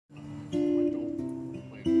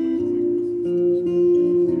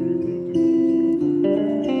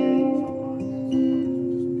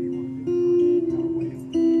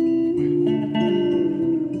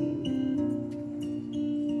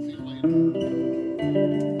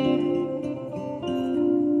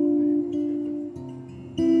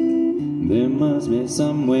must be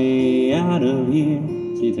some way out of here.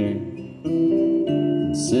 See, Terry.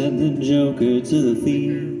 Said the joker to the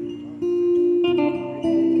thief.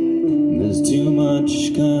 There's too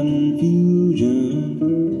much confusion,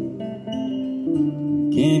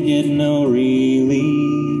 can't get no relief.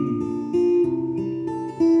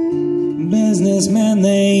 Businessmen,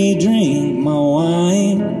 they drink my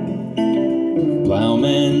wine,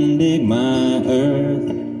 plowmen dig my earth.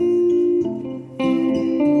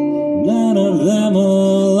 None of them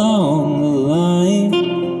along the line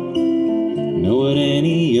know what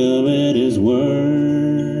any of it is worth.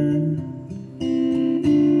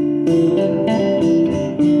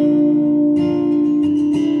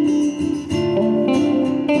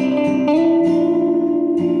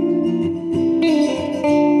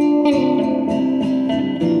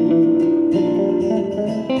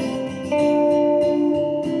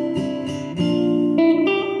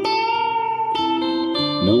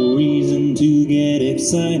 No reason to get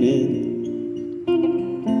excited.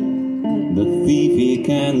 The thief, he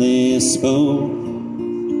kindly spoke.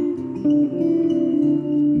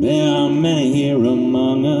 There are many here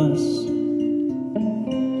among us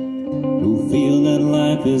who feel that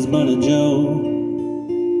life is but a joke.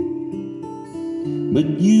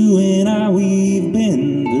 But you and I, we've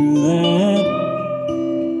been through that,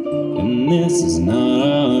 and this is not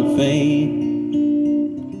our fate.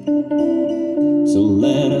 So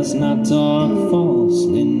let us not talk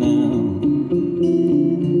falsely now.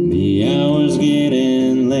 The hour's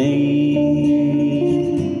getting late.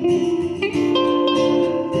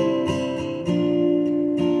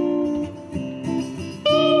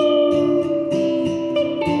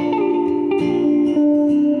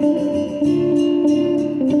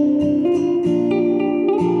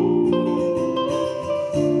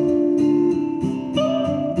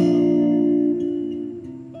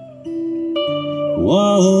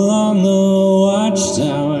 All along the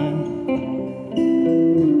Watchtower,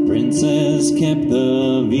 princess kept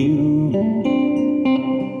the view,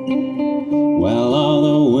 while all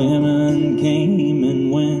the women came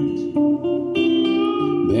and went,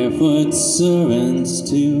 barefoot servants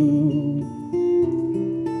too.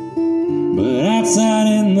 But outside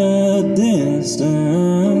in the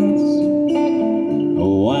distance, a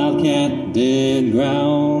wildcat did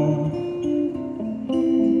growl.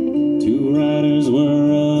 Two riders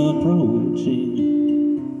were approaching.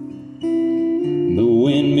 The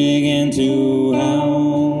wind began to